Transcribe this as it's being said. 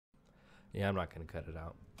Yeah, I'm not gonna cut it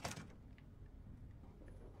out.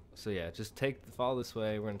 So yeah, just follow this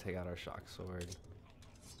way. We're gonna take out our shock sword.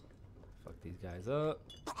 Fuck these guys up.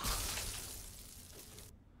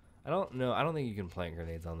 I don't know. I don't think you can plant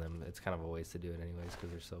grenades on them. It's kind of a waste to do it anyways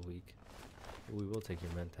because they're so weak. But we will take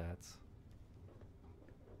your mentats.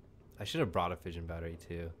 I should have brought a fission battery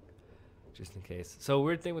too, just in case. So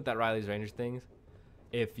weird thing with that Riley's Rangers things,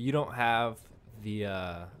 if you don't have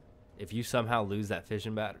the, if you somehow lose that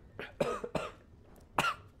fission battery,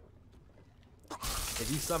 if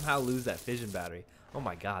you somehow lose that fission battery, oh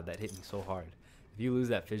my god, that hit me so hard. If you lose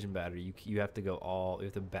that fission battery, you have to you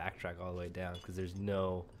have to backtrack all the way down because there's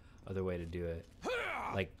no other way to do it.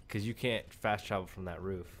 Like, because you can't fast travel from that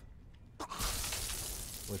roof,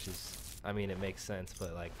 which is, I mean, it makes sense,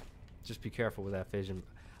 but like, just be careful with that fission.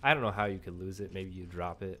 I don't know how you could lose it. Maybe you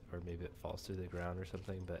drop it, or maybe it falls through the ground or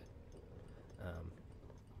something, but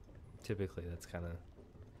typically that's kind of,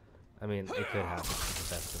 I mean, it could happen to the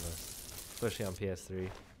best of us, especially on PS3.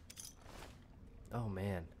 Oh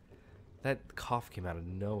man, that cough came out of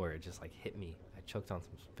nowhere. It just like hit me. I choked on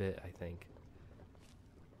some spit, I think.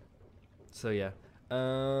 So yeah,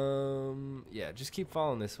 yeah, just keep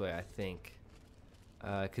following this way, I think,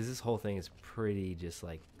 because this whole thing is pretty just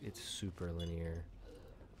like, it's super linear.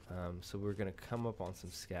 So we're gonna come up on some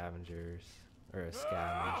scavengers, or a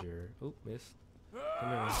scavenger. Oh, missed. Come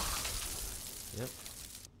here. Yep.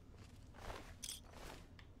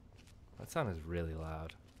 That sound is really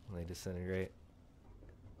loud when they disintegrate.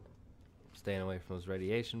 Staying away from those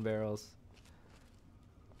radiation barrels.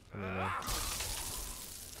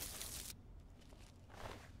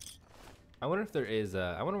 I wonder if there is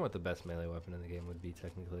I wonder what the best melee weapon in the game would be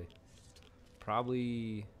technically.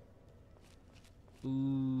 Probably.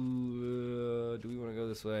 Ooh, do we want to go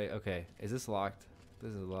this way? Okay, is this locked?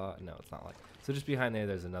 This is locked. No, it's not locked. So just behind there,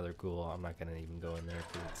 there's another ghoul. I'm not gonna even go in there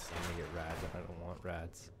because I'm gonna get rads, and I don't want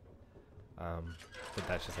rads. But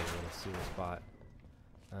that's just like a little sewer spot.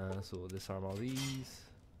 So we'll disarm all these.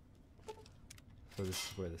 So this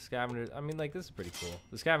is where the scavengers. I mean, like, this is pretty cool.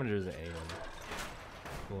 The scavenger isn't anyone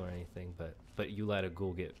cool or anything, but you let a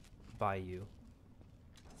ghoul get by you.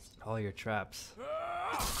 All your traps,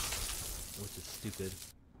 which is stupid.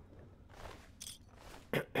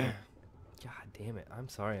 God damn it! I'm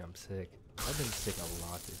sorry, I'm sick. I've been sick a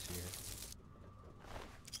lot this year.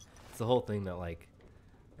 It's the whole thing that like,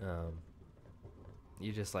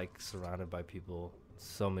 you're just like surrounded by people,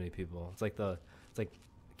 so many people. It's like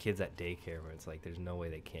kids at daycare where it's like there's no way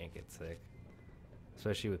they can't get sick.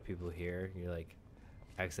 Especially with people here, you like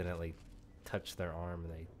accidentally touch their arm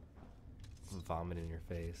and they vomit in your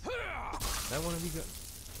face. That one of you go.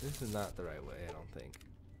 This is not the right way, I don't think.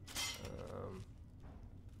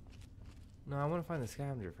 No, I want to find the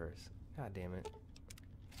scavenger first. God damn it.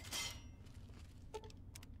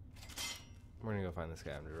 We're gonna go find the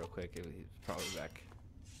scavenger real quick. He's probably back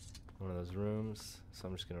in one of those rooms, so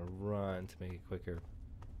I'm just gonna run to make it quicker.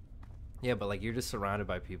 Yeah, but like, you're just surrounded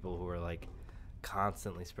by people who are like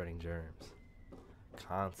constantly spreading germs.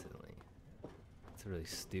 Constantly. It's really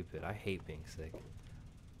stupid. I hate being sick.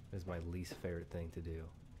 It's my least favorite thing to do.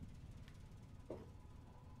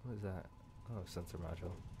 What is that? Oh, sensor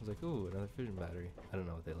module. I was like, ooh, another fission battery. I don't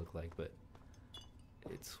know what they look like, but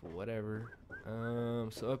it's whatever.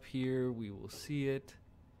 So up here we will see it.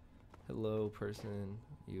 Hello, person.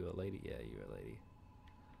 You a lady? Yeah, you a lady.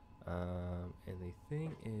 And the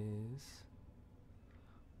thing is,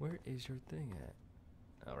 where is your thing at?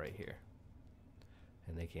 Oh, right here.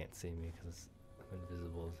 And they can't see me because I'm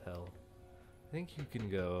invisible as hell. I think you can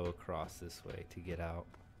go across this way to get out.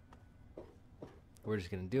 We're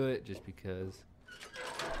just gonna do it just because.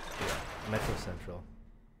 Yeah, Metro Central.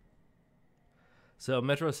 So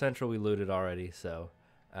Metro Central we looted already. So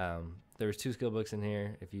there was 2 skill books in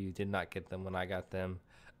here. If you did not get them when I got them,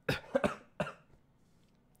 if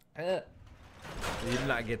you did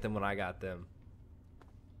not get them when I got them,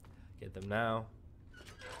 get them now.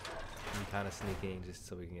 I'm kind of sneaking just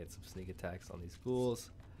so we can get some sneak attacks on these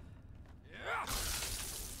ghouls.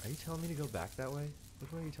 Are you telling me to go back that way?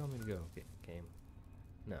 Which way are you telling me to go? Game.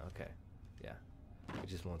 No, okay. Yeah. It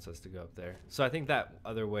just wants us to go up there. So I think that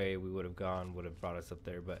other way we would have gone would have brought us up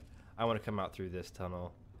there, but I want to come out through this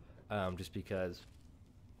tunnel just because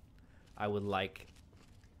I would like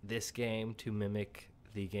this game to mimic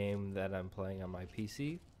the game that I'm playing on my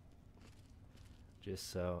PC.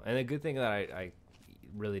 Just so. And a good thing that I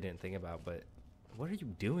really didn't think about, but what are you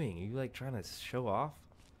doing? Are you like trying to show off?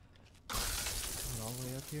 Coming all the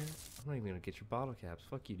way up here? I'm not even going to get your bottle caps.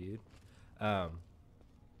 Fuck you, dude.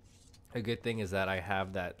 A good thing is that I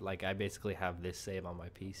have that, like, I basically have this save on my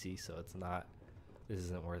PC, so it's not, this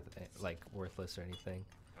isn't worthless or anything.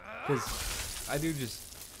 Because I'm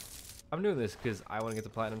doing this because I want to get the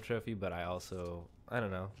platinum trophy, but I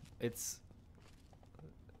don't know. It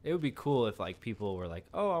would be cool if like people were like,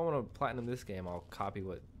 oh, I want to platinum this game. I'll copy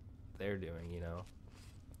what they're doing, you know?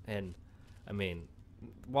 And I mean,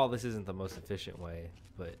 while this isn't the most efficient way,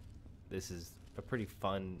 but this is a pretty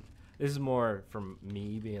fun. This is more from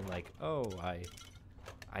me being like, oh, I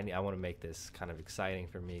want to make this kind of exciting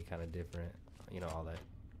for me, kind of different, you know, all that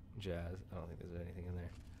jazz. I don't think there's anything in there.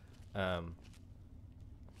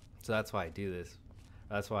 So that's why I do this.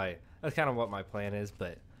 That's kind of what my plan is,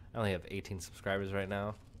 but I only have 18 subscribers right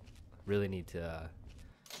now. Really need to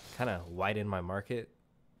kind of widen my market,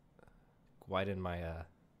 widen my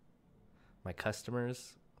my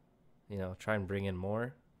customers, you know, try and bring in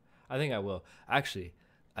more. I think I will. Actually,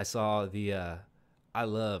 I saw I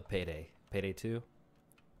love Payday 2.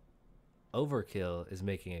 Overkill is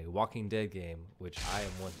making a Walking Dead game, which I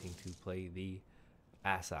am wanting to play the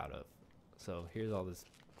ass out of. So here's all this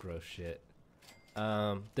gross shit.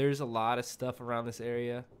 There's a lot of stuff around this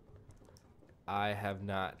area. I have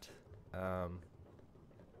not,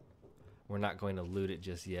 we're not going to loot it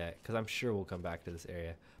just yet, because I'm sure we'll come back to this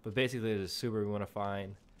area. But basically there's a sewer we want to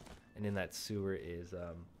find, and in that sewer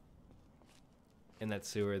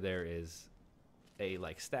there is a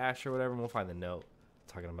like stash or whatever, and we'll find the note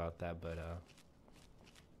talking about that. But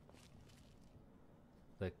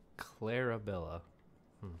the Clarabella,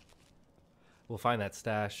 we'll find that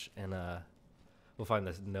stash, and we'll find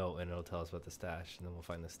this note, and it'll tell us about the stash, and then we'll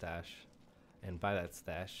find the stash, and by that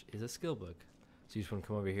stash is a skill book. So you just want to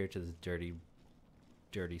come over here to this dirty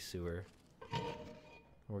sewer.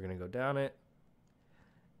 We're gonna go down it,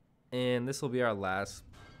 and this will be our last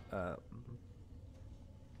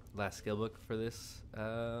skill book for this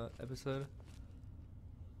episode.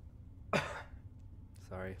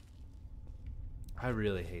 Sorry, I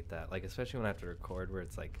really hate that, like, especially when I have to record where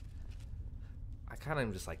it's like I kind of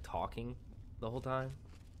am just like talking the whole time,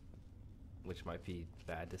 which might be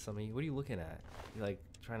bad to some of you. What are you looking at? You're like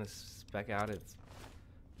trying to spec out there's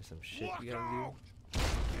some shit you gotta do.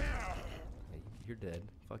 Hey, you're dead.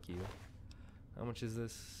 Fuck you. How much is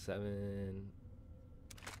this? 7.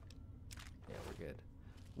 Yeah, we're good.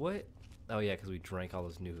 What? Oh yeah, because we drank all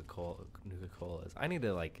those Nuka-Colas. I need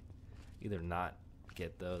to like either not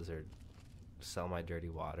get those or sell my dirty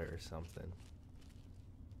water or something.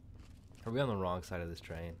 Are we on the wrong side of this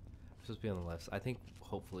train? We're supposed to be on the left side. I think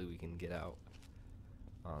hopefully we can get out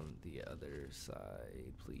on the other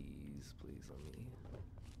side. Please, please let me.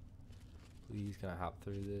 Please, can I hop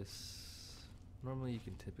through this? Normally you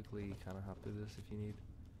can typically kind of hop through this if you need.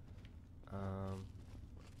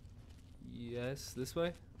 Yes, this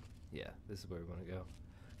way? Yeah, this is where we want to go.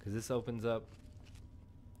 Because this opens up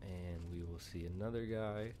and we will see another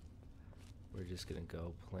guy. We're just going to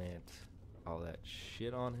go plant all that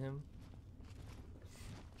shit on him.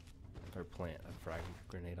 Or plant a frag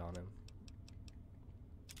grenade on him.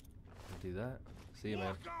 Do that. See you,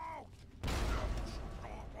 man.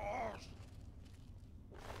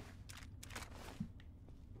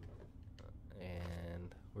 And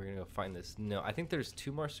we're gonna go find this. No, I think there's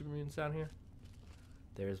 2 more super mutants down here.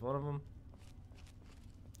 There's one of them.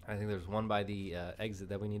 I think there's one by the exit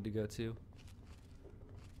that we need to go to.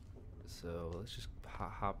 So let's just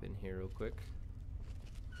hop in here real quick.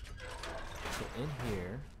 So in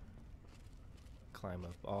here, climb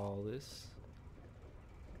up all this.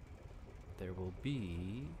 There will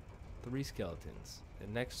be 3 skeletons,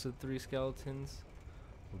 and next to the 3 skeletons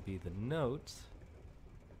will be the note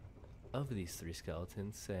of these 3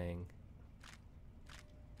 skeletons saying,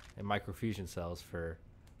 and microfusion cells for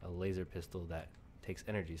a laser pistol that takes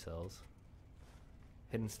energy cells.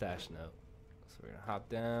 Hidden stash note. So we're gonna hop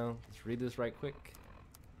down. Let's read this right quick.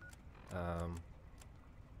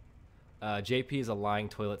 JP is a lying,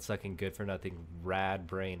 toilet sucking, good for nothing, rad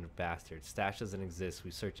brain bastard. Stash doesn't exist.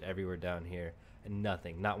 We searched everywhere down here and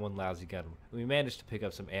nothing. Not one lousy gun. We managed to pick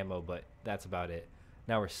up some ammo, but that's about it.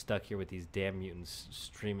 Now we're stuck here with these damn mutants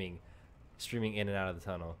streaming in and out of the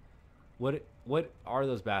tunnel. What are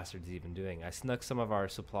those bastards even doing? I snuck some of our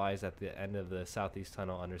supplies at the end of the southeast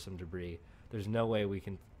tunnel under some debris. There's no way we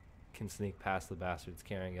can sneak past the bastards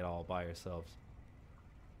carrying it all by ourselves.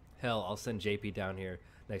 Hell, I'll send JP down here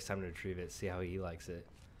next time to retrieve it, see how he likes it.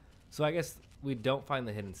 So I guess we don't find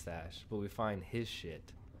the hidden stash, but we find his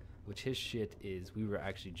shit, which his shit is, we were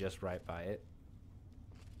actually just right by it.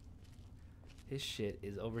 His shit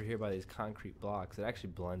is over here by these concrete blocks. It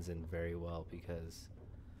actually blends in very well because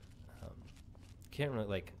can't really,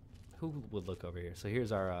 like, who would look over here? So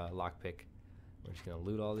here's our lockpick. We're just gonna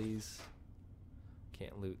loot all these.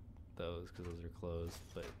 Can't loot those because those are closed,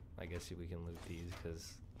 but I guess we can loot these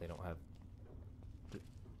because they don't have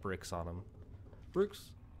bricks on them.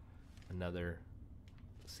 Bricks. Another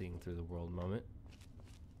seeing through the world moment.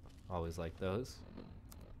 Always like those.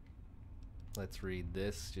 Let's read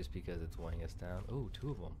this just because it's weighing us down. Oh,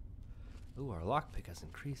 2 of them. Oh, our lockpick has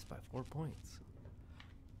increased by 4 points.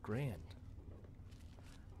 Grand.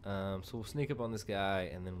 So we'll sneak up on this guy,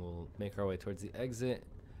 and then we'll make our way towards the exit.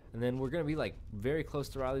 And then we're going to be, like, very close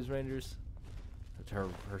to Reilly's Rangers. To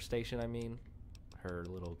her station, I mean. Her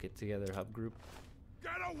little get-together hub group.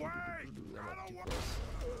 Get away! That might be too close.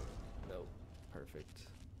 Nope. Perfect.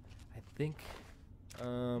 I think,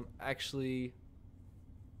 actually...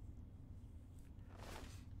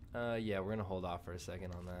 yeah, we're going to hold off for a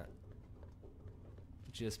second on that.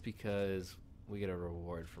 Just because we get a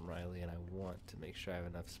reward from Reilly, and I want to make sure I have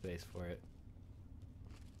enough space for it.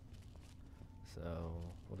 So,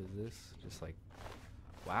 what is this? Just like,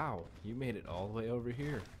 wow, you made it all the way over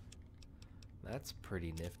here. That's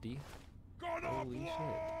pretty nifty. Holy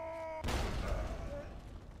shit.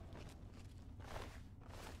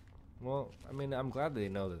 Well, I mean, I'm glad they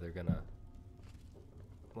know that they're gonna,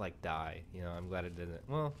 like, die. You know, I'm glad it didn't.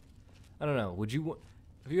 Well, I don't know. Would you,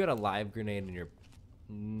 if you had a live grenade in your,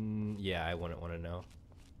 yeah, I wouldn't want to know.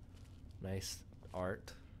 Nice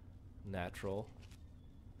art. Natural.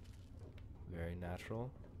 Very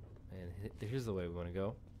natural. And here's the way we want to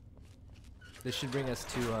go. This should bring us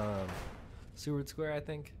to Seward Square, I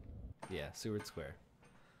think. Yeah, Seward Square.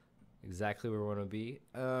 Exactly where we want to be.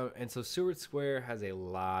 And so Seward Square has a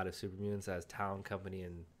lot of super mutants. It has Town Company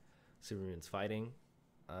and super mutants fighting.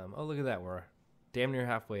 Oh, look at that. We're damn near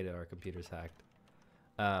halfway to our computer's hacked.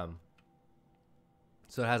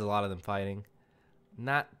 So it has a lot of them fighting.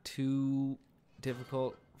 Not too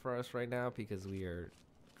difficult for us right now because we are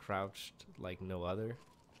crouched like no other.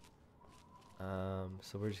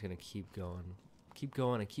 So we're just going to keep going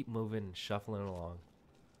and keep moving and shuffling along.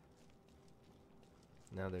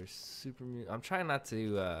 Now there's super mutant. I'm trying not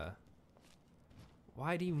to,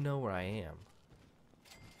 why do you know where I am?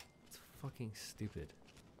 It's fucking stupid.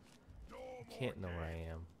 I can't know where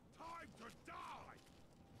I am.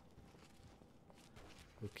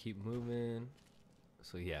 We'll keep moving.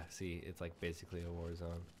 So yeah, see, it's like basically a war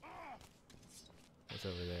zone. What's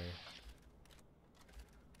over there?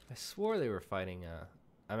 I swore they were fighting,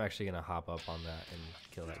 I'm actually gonna hop up on that and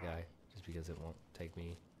kill that guy, just because it won't take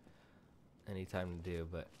me any time to do,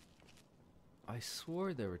 but I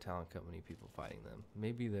swore there were Talent Company people fighting them.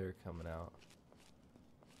 Maybe they're coming out.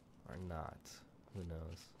 Or not. Who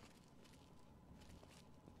knows?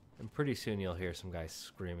 And pretty soon you'll hear some guy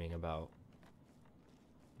screaming about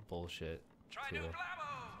bullshit. Too.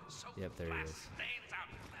 Yep, there he is.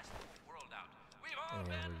 And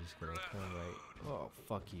we're just gonna come right. Oh,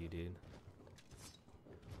 fuck you, dude.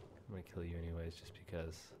 I'm gonna kill you anyways, just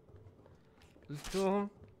because. Just kill him.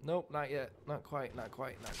 Nope, not yet. Not quite, not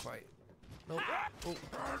quite, not quite. Nope. Oh.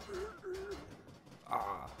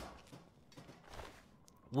 Ah.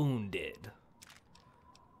 Wounded.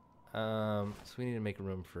 So we need to make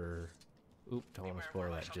room for. Oop, don't want to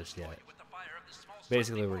spoil that just yet.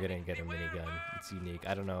 Basically, we're gonna get a minigun. It's unique.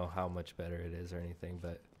 I don't know how much better it is or anything,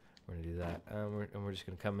 but we're gonna do that. And we're just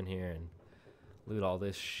gonna come in here and loot all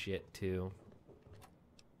this shit too.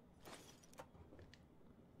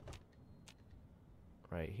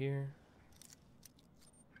 Right here.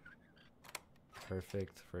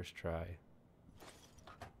 Perfect. First try.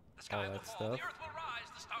 All that stuff.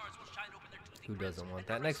 Who doesn't want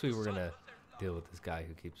that? Next week we're gonna deal with this guy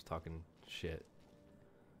who keeps talking shit.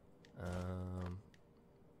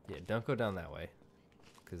 Yeah, don't go down that way,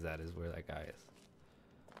 because that is where that guy is.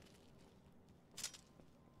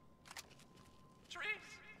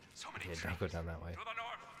 Yeah, don't go down that way.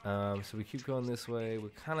 So we keep going this way. We're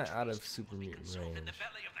kind of out of super mutant range.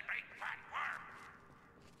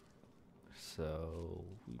 So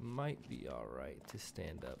we might be alright to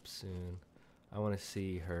stand up soon. I want to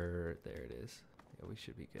see her. There it is. Yeah, we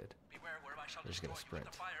should be good. We're just going to sprint.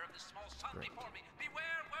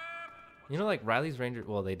 You know, like Reilly's Ranger.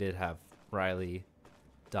 Well, they did have Reilly,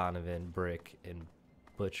 Donovan, Brick, and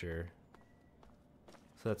Butcher.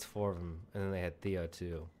 So that's 4 of them. And then they had Theo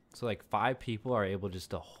too. So like 5 people are able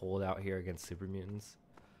just to hold out here against super mutants.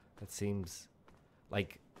 That seems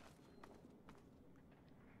like,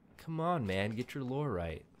 come on, man, get your lore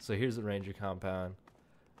right. So here's the Ranger compound.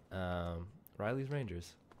 Reilly's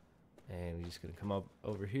Rangers. And we're just gonna come up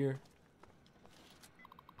over here.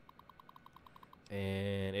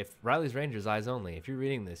 And if Reilly's Rangers eyes only, if you're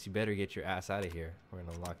reading this, you better get your ass out of here. We're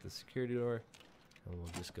gonna unlock the security door and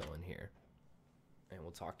we'll just go in here. And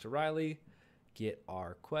we'll talk to Reilly, get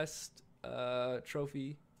our quest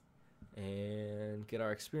trophy, and get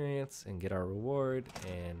our experience and get our reward,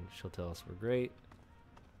 and she'll tell us we're great.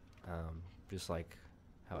 Just like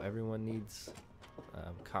how everyone needs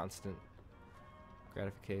constant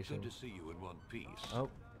gratification. Good to see you in one piece. Oh,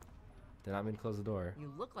 did not mean to close the door.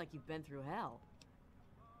 You look like you've been through hell.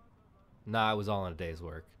 Nah, it was all in a day's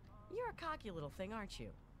work. You're a cocky little thing, aren't you?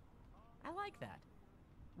 I like that.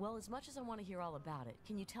 Well, as much as I want to hear all about it,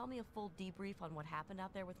 can you tell me a full debrief on what happened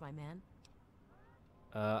out there with my men?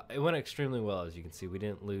 It went extremely well, as you can see. We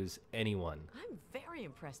didn't lose anyone. I'm very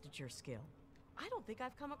impressed at your skill. I don't think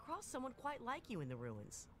I've come across someone quite like you in the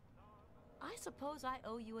ruins. I suppose I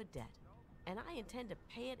owe you a debt, and I intend to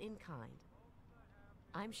pay it in kind.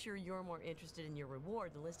 I'm sure you're more interested in your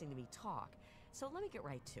reward than listening to me talk, so let me get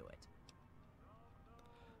right to it.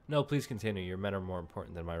 No, please continue. Your men are more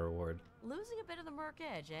important than my reward. Losing a bit of the merc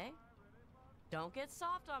edge, eh? Don't get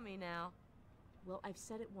soft on me now. Well, I've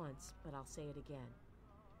said it once, but I'll say it again.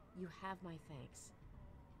 You have my thanks.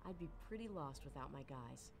 I'd be pretty lost without my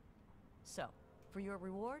guys. So, for your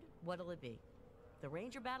reward, what'll it be? The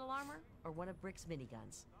Ranger battle armor, or one of Brick's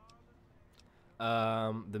miniguns?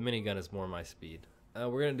 The minigun is more my speed.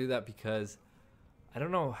 We're gonna do that because I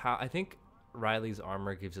don't know how. I think Reilly's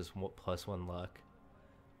armor gives us +1 luck,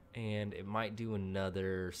 and it might do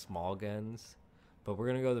another small guns. But we're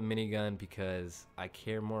gonna go the minigun because I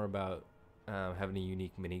care more about having a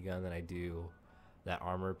unique minigun than I do that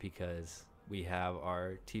armor, because we have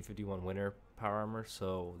our T51 Winter power armor,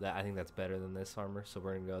 so that I think that's better than this armor. So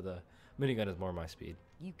we're gonna go the minigun is more my speed.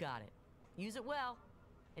 You got it. Use it well,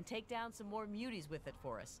 and take down some more muties with it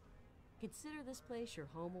for us. Consider this place your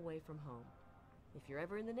home away from home. If you're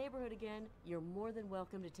ever in the neighborhood again, you're more than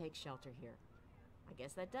welcome to take shelter here. I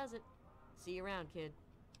guess that does it. See you around, kid.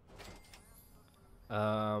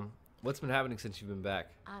 What's been happening since you've been back?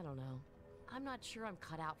 I don't know. I'm not sure I'm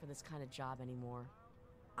cut out for this kind of job anymore.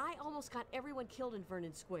 I almost got everyone killed in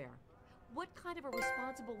Vernon Square. What kind of a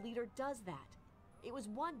responsible leader does that? It was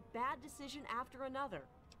one bad decision after another.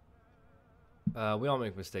 We all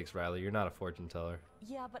make mistakes, Reilly. You're not a fortune teller.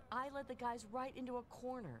 Yeah, but I led the guys right into a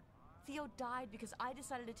corner. Theo died because I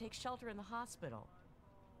decided to take shelter in the hospital.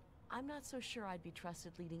 I'm not so sure I'd be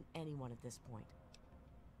trusted leading anyone at this point.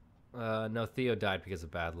 No, Theo died because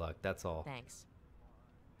of bad luck. That's all. Thanks.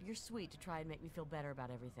 You're sweet to try and make me feel better about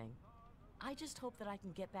everything. I just hope that I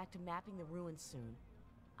can get back to mapping the ruins soon.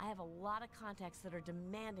 I have a lot of contacts that are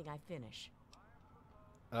demanding I finish.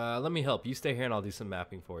 Let me help. You stay here and I'll do some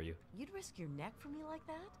mapping for you. You'd risk your neck for me like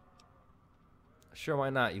that? Sure, why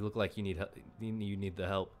not? You look like you need you need the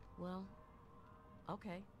help. Well,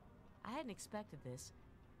 okay. I hadn't expected this,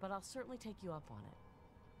 but I'll certainly take you up on it.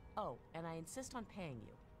 Oh, and I insist on paying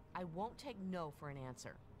you. I won't take no for an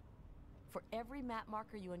answer. For every map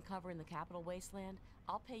marker you uncover in the Capital Wasteland,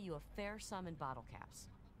 I'll pay you a fair sum in bottle caps.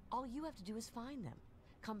 All you have to do is find them.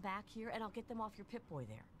 Come back here and I'll get them off your Pip-Boy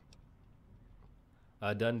there.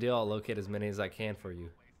 Done deal. I'll locate as many as I can for you.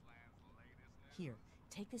 Here,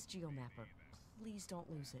 take this geomapper. Please don't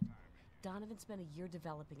lose it. Donovan spent a year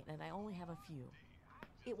developing it, and I only have a few.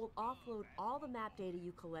 It will offload all the map data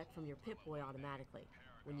you collect from your Pip-Boy automatically.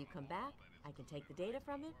 When you come back, I can take the data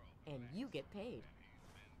from it, and you get paid.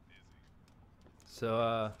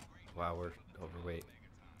 So, wow, we're overweight.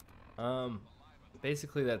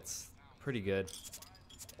 Basically that's pretty good.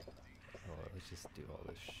 Oh, let's just do all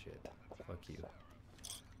this shit. Fuck you.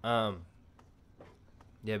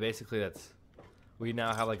 Yeah, basically that's, we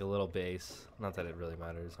now have like a little base. Not that it really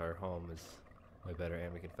matters. Our home is way better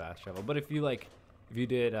and we can fast travel. But if you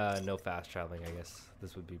did no fast traveling, I guess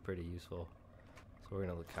this would be pretty useful. So we're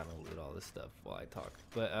gonna kind of loot all this stuff while I talk.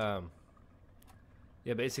 But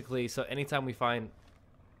yeah, basically, so anytime we find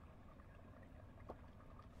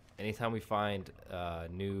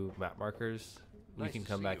new map markers, we can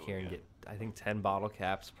come back here and get, I think, 10 bottle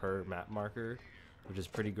caps per map marker, which is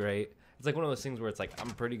pretty great. It's like one of those things where it's like, I'm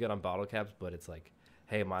pretty good on bottle caps, but it's like,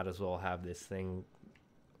 hey, might as well have this thing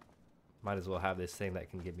that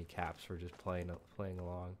can give me caps for just playing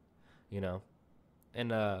along, you know?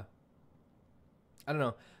 And I don't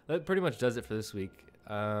know, that pretty much does it for this week.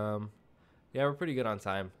 Yeah, we're pretty good on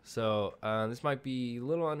time. So this might be a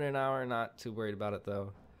little under an hour. Not too worried about it,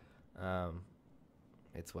 though.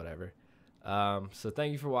 It's whatever. So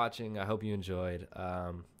thank you for watching. I hope you enjoyed.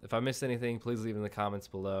 If I missed anything, please leave in the comments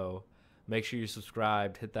below. Make sure you're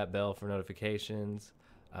subscribed. Hit that bell for notifications.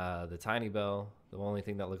 The tiny bell, the only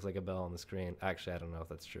thing that looks like a bell on the screen. Actually, I don't know if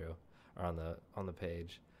that's true. Or on the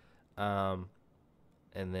page. And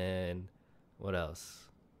then what else?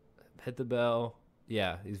 Hit the bell.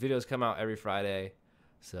 Yeah, these videos come out every Friday,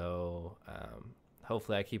 so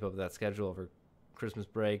hopefully I keep up with that schedule over Christmas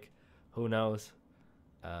break. Who knows?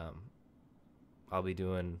 I'll be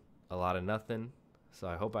doing a lot of nothing, so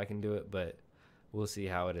I hope I can do it, but we'll see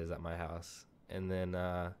how it is at my house. And then,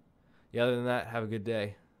 yeah, other than that, have a good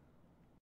day.